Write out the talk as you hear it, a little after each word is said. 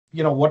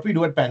what we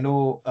do at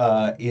Pando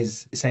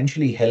is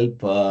essentially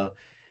help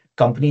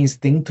companies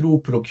think through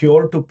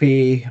procure to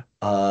pay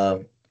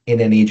in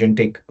an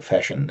agentic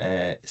fashion.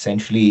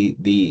 Essentially,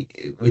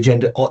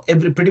 or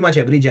pretty much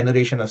every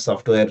generation of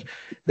software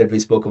that we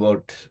spoke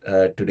about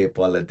today,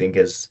 Paul, I think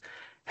has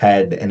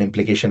had an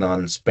implication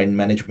on spend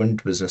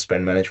management, business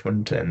spend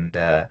management, and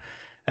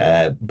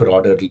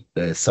broader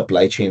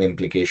supply chain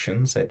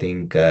implications. I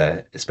think,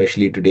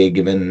 especially today,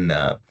 given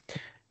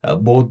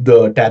both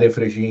the tariff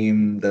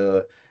regime,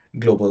 the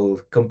global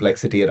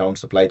complexity around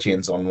supply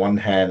chains on one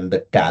hand,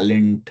 the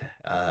talent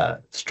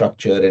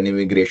structure and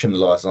immigration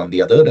laws on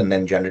the other, and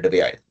then generative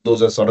AI.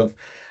 Those are sort of,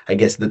 I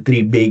guess, the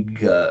three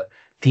big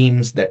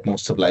themes that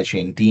most supply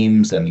chain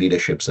teams and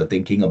leaderships are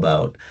thinking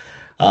about.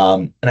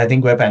 And I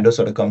think where Pando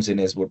sort of comes in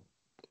is what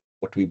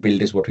we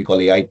build is what we call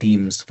AI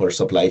teams for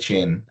supply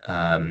chain,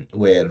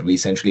 where we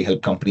essentially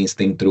help companies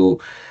think through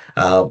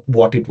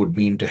what it would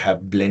mean to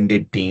have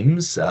blended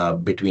teams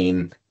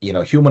between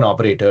human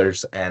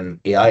operators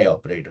and AI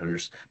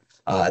operators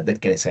that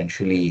can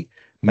essentially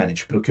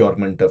manage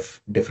procurement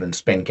of different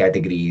spend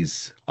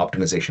categories,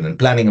 optimization and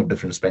planning of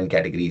different spend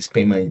categories,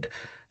 payment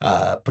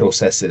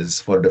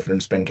processes for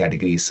different spend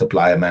categories,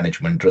 supplier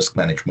management, risk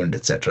management,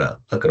 etc.,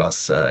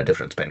 across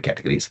different spend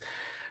categories.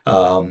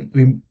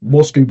 We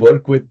mostly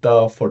work with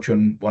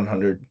Fortune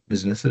 100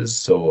 businesses,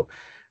 so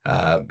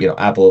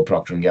Apple,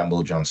 Procter and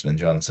Gamble, Johnson and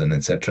Johnson,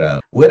 etc.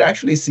 We're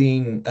actually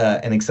seeing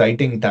an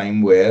exciting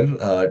time where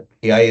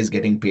AI is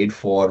getting paid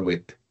for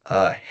with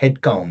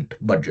headcount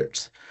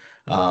budgets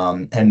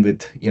and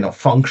with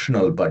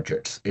functional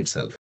budgets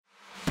itself.